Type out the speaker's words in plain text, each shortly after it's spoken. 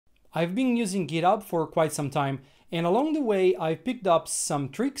I've been using GitHub for quite some time, and along the way I've picked up some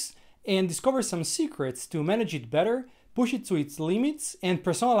tricks and discovered some secrets to manage it better, push it to its limits, and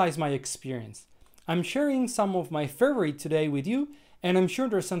personalize my experience. I'm sharing some of my favorite today with you, and I'm sure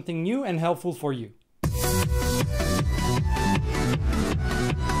there's something new and helpful for you.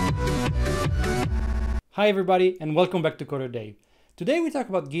 Hi everybody, and welcome back to CoderDave. Today we talk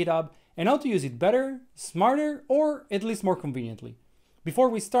about GitHub and how to use it better, smarter, or at least more conveniently. Before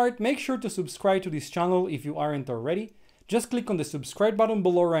we start, make sure to subscribe to this channel if you aren't already. Just click on the subscribe button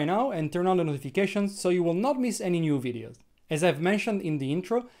below right now and turn on the notifications so you will not miss any new videos. As I've mentioned in the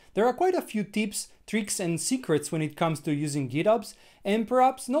intro, there are quite a few tips, tricks, and secrets when it comes to using GitHubs, and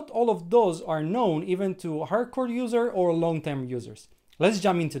perhaps not all of those are known even to hardcore users or long-term users. Let's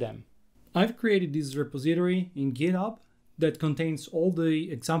jump into them. I've created this repository in GitHub that contains all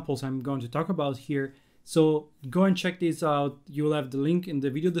the examples I'm going to talk about here. So go and check this out. You'll have the link in the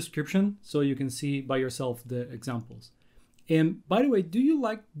video description so you can see by yourself the examples. And by the way, do you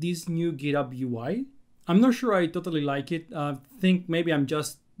like this new GitHub UI? I'm not sure I totally like it. I think maybe I'm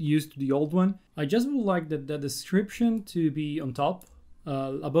just used to the old one. I just would like the description to be on top,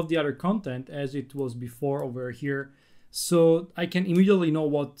 above the other content as it was before over here, so I can immediately know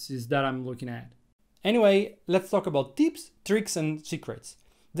what is that I'm looking at. Anyway, let's talk about tips, tricks, and secrets.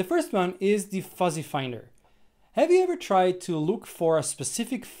 The first one is the fuzzy finder. Have you ever tried to look for a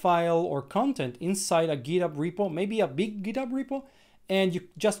specific file or content inside a GitHub repo, maybe a big GitHub repo, and you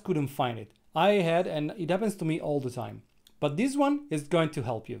just couldn't find it? I had, and it happens to me all the time. But this one is going to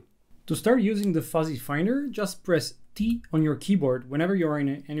help you. To start using the fuzzy finder, just press T on your keyboard whenever you're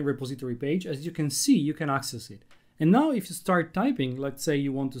in any repository page. As you can see, you can access it. And now if you start typing, let's say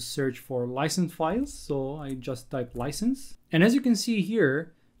you want to search for license files, so I just type license. And as you can see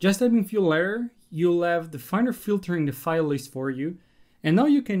here, just typing few letters, you'll have the finder filtering the file list for you. And now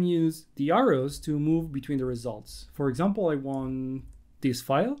you can use the arrows to move between the results. For example, I want this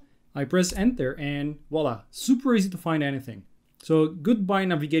file. I press enter and voila, super easy to find anything. So goodbye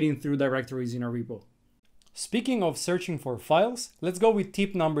navigating through directories in a repo. Speaking of searching for files, let's go with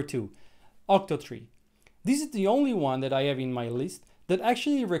tip number 2, Octotree. This is the only one that I have in my list that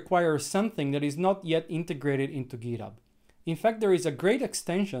actually requires something that is not yet integrated into GitHub. In fact, there is a great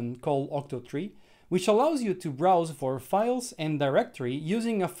extension called Octotree, which allows you to browse for files and directory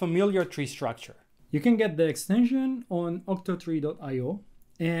using a familiar tree structure. You can get the extension on octotree.io,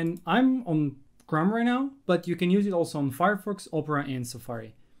 and I'm on Chrome right now, but you can use it also on Firefox, Opera, and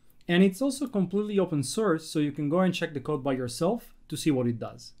Safari. And it's also completely open source, so you can go and check the code by yourself to see what it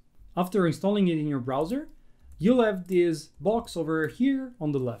does. After installing it in your browser, you'll have this box over here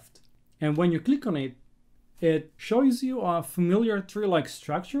on the left. And when you click on it, it shows you a familiar tree-like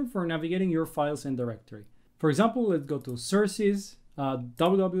structure for navigating your files and directory. For example, let's go to sources,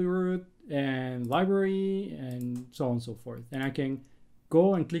 www-root, and library, and so on and so forth. And I can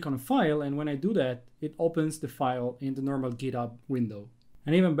go and click on a file, and when I do that, it opens the file in the normal GitHub window.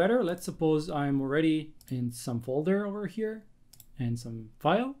 And even better, let's suppose I'm already in some folder over here and some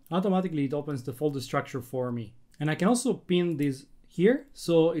file. Automatically it opens the folder structure for me. And I can also pin this here,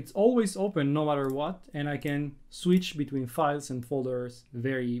 so it's always open no matter what, and I can switch between files and folders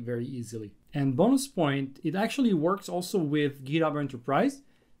very, very easily. And bonus point, it actually works also with GitHub Enterprise,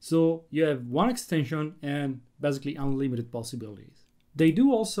 so you have one extension and basically unlimited possibilities. They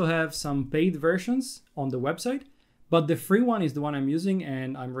do also have some paid versions on the website, but the free one is the one I'm using,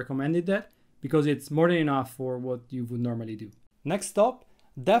 and I'm recommended that because it's more than enough for what you would normally do. Next up,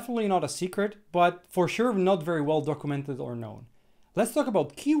 definitely not a secret, but for sure not very well documented or known. Let's talk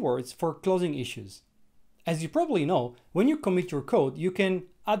about keywords for closing issues. As you probably know, when you commit your code, you can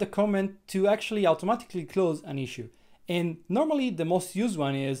add a comment to actually automatically close an issue. And normally the most used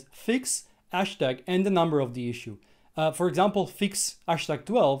one is fix, hashtag, and the number of the issue. For example, fix hashtag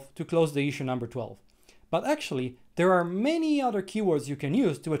 12 to close the issue number 12. But actually, there are many other keywords you can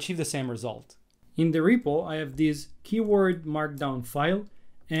use to achieve the same result. In the repo, I have this keyword markdown file,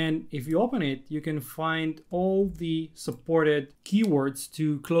 and if you open it, you can find all the supported keywords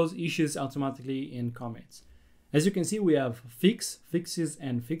to close issues automatically in commits. As you can see, we have fix, fixes,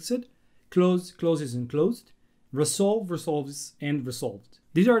 and fixed, close, closes, and closed, resolve, resolves, and resolved.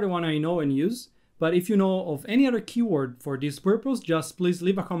 These are the ones I know and use, but if you know of any other keyword for this purpose, just please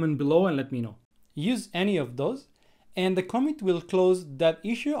leave a comment below and let me know. Use any of those, and the commit will close that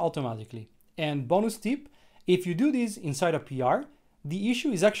issue automatically. And bonus tip, if you do this inside a PR, the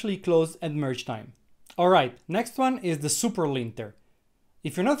issue is actually closed at merge time. Alright, next one is the super linter.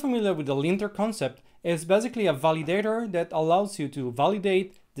 If you're not familiar with the linter concept, it's basically a validator that allows you to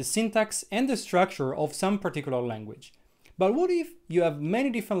validate the syntax and the structure of some particular language. But what if you have many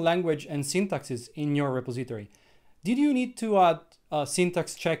different language and syntaxes in your repository? Did you need to add a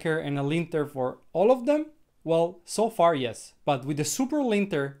syntax checker and a linter for all of them? Well, so far yes, but with the super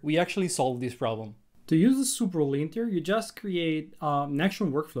linter, we actually solved this problem. To use the super linter, you just create an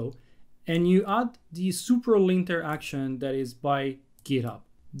action workflow and you add the super linter action that is by GitHub.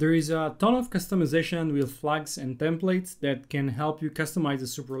 There is a ton of customization with flags and templates that can help you customize the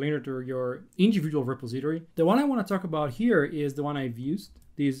super linter to your individual repository. The one I want to talk about here is the one I've used,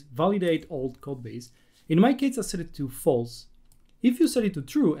 this validate old codebase. In my case, I set it to false. If you set it to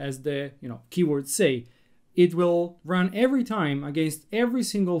true, as the keywords say, it will run every time against every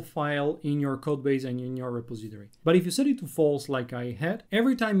single file in your codebase and in your repository. But if you set it to false like I had,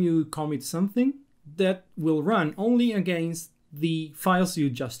 every time you commit something, that will run only against the files you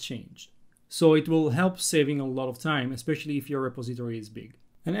just changed. So it will help saving a lot of time, especially if your repository is big.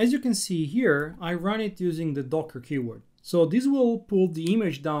 And as you can see here, I run it using the Docker keyword. So this will pull the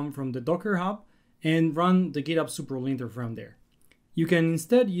image down from the Docker hub and run the GitHub super linter from there. You can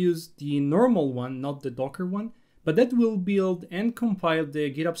instead use the normal one, not the Docker one, but that will build and compile the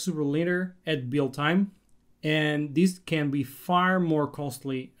GitHub super linter at build time. And this can be far more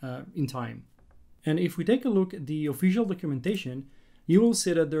costly in time. And if we take a look at the official documentation, you will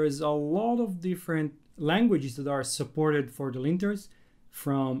see that there is a lot of different languages that are supported for the linters,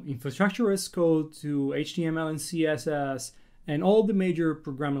 from infrastructure as code to HTML and CSS and all the major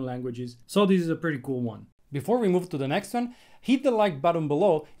programming languages. So this is a pretty cool one. Before we move to the next one, hit the like button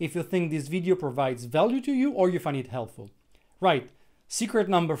below if you think this video provides value to you or you find it helpful. Right, secret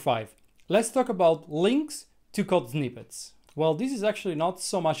number 5. Let's talk about links to code snippets. Well, this is actually not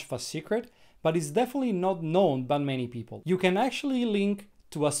so much of a secret, but it's definitely not known by many people. You can actually link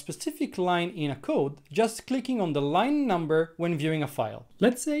to a specific line in a code just clicking on the line number when viewing a file.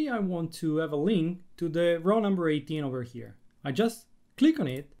 Let's say I want to have a link to the row number 18 over here. I just click on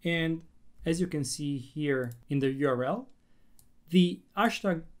it, and as you can see here in the URL, the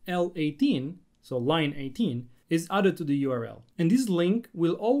hashtag L18, so line 18, is added to the URL. And this link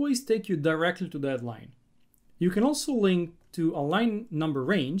will always take you directly to that line. You can also link to a line number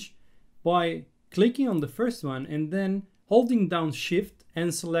range by clicking on the first one and then holding down Shift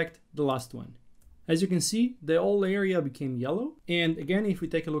and select the last one. As you can see, the whole area became yellow. And again, if we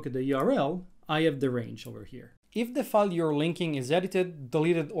take a look at the URL, I have the range over here. If the file you're linking is edited,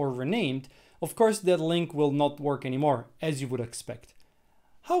 deleted, or renamed, of course that link will not work anymore, as you would expect.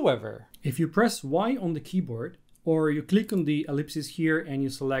 However, if you press Y on the keyboard, or you click on the ellipsis here and you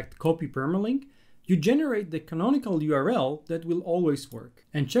select Copy Permalink, you generate the canonical URL that will always work.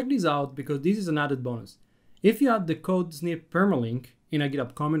 And check this out, because this is an added bonus. If you add the code snip permalink in a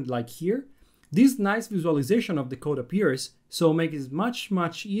GitHub comment like here, this nice visualization of the code appears, so make it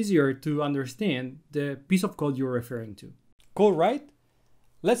much easier to understand the piece of code you're referring to. Cool, right?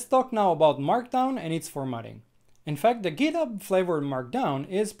 Let's talk now about Markdown and its formatting. In fact, the GitHub flavored Markdown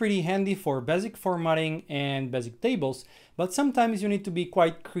is pretty handy for basic formatting and basic tables, but sometimes you need to be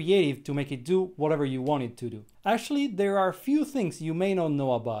quite creative to make it do whatever you want it to do. Actually, there are a few things you may not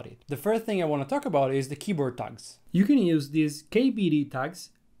know about it. The first thing I want to talk about is the keyboard tags. You can use these KBD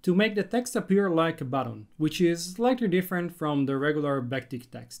tags to make the text appear like a button, which is slightly different from the regular backtick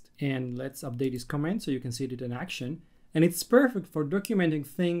text. And let's update this comment so you can see it in action. And it's perfect for documenting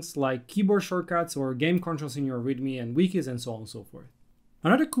things like keyboard shortcuts or game controls in your README and wikis and so on and so forth.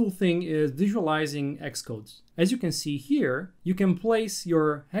 Another cool thing is visualizing hex codes. As you can see here, you can place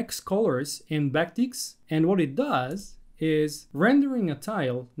your hex colors in backticks, and what it does is rendering a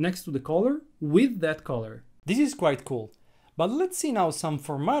tile next to the color with that color. This is quite cool. But let's see now some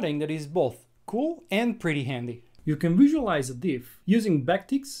formatting that is both cool and pretty handy. You can visualize a div using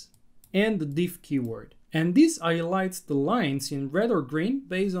backticks and the div keyword. And this highlights the lines in red or green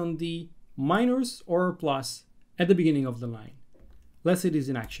based on the minus or plus at the beginning of the line. Let's see this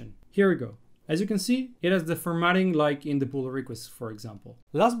in action. Here we go. As you can see, it has the formatting like in the pull request, for example.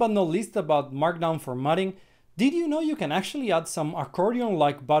 Last but not least about Markdown formatting, did you know you can actually add some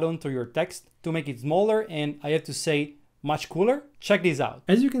accordion-like button to your text to make it smaller and, I have to say, much cooler? Check this out.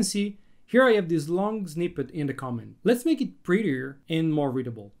 As you can see, here I have this long snippet in the comment. Let's make it prettier and more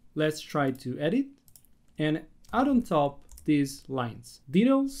readable. Let's try to edit and add on top these lines,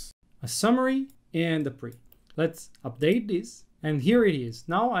 details, a summary, and a pre. Let's update this, and here it is.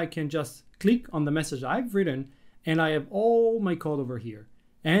 Now I can just click on the message I've written, and I have all my code over here.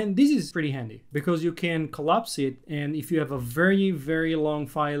 And this is pretty handy because you can collapse it, and if you have a very long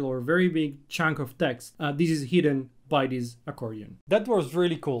file or very big chunk of text, this is hidden by this accordion. That was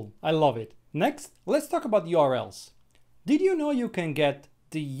really cool. I love it. Next, let's talk about URLs. Did you know you can get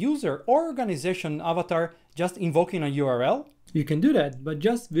the user or organization avatar just invoking a URL? You can do that by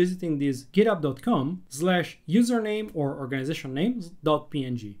just visiting this github.com/username or organization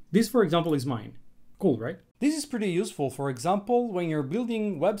names.png. This, for example, is mine. Cool, right? This is pretty useful, for example, when you're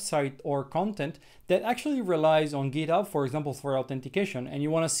building website or content that actually relies on GitHub, for example, for authentication, and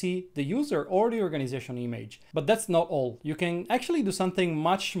you want to see the user or the organization image. But that's not all. You can actually do something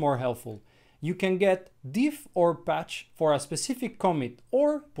much more helpful. You can get diff or patch for a specific commit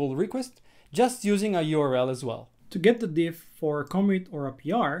or pull request just using a URL as well. To get the diff for a commit or a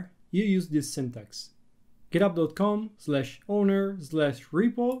PR, you use this syntax: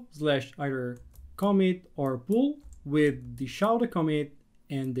 github.com/owner/repo/ commit or pull with the shout the commit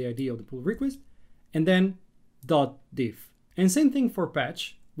and the ID of the pull request, and then .diff. And same thing for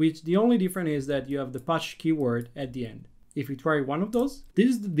patch, which the only difference is that you have the patch keyword at the end. If you try one of those, this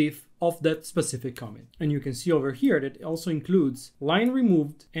is the diff of that specific commit. And you can see over here that it also includes line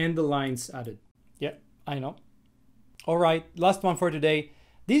removed and the lines added. Yeah, I know. All right, last one for today.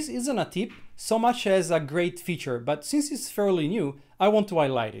 This isn't a tip so much as a great feature, but since it's fairly new, I want to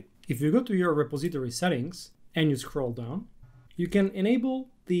highlight it. If you go to your repository settings and you scroll down, you can enable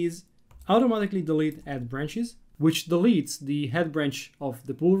these automatically delete head branches, which deletes the head branch of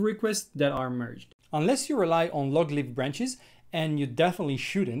the pull requests that are merged. Unless you rely on log-leaf branches, and you definitely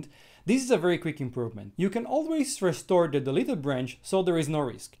shouldn't, this is a very quick improvement. You can always restore the deleted branch so there is no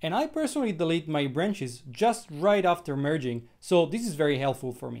risk. And I personally delete my branches just right after merging, so this is very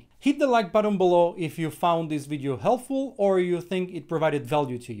helpful for me. Hit the like button below if you found this video helpful or you think it provided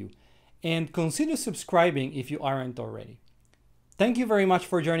value to you. And consider subscribing if you aren't already. Thank you very much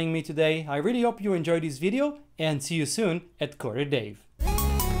for joining me today. I really hope you enjoyed this video and see you soon at CoderDave.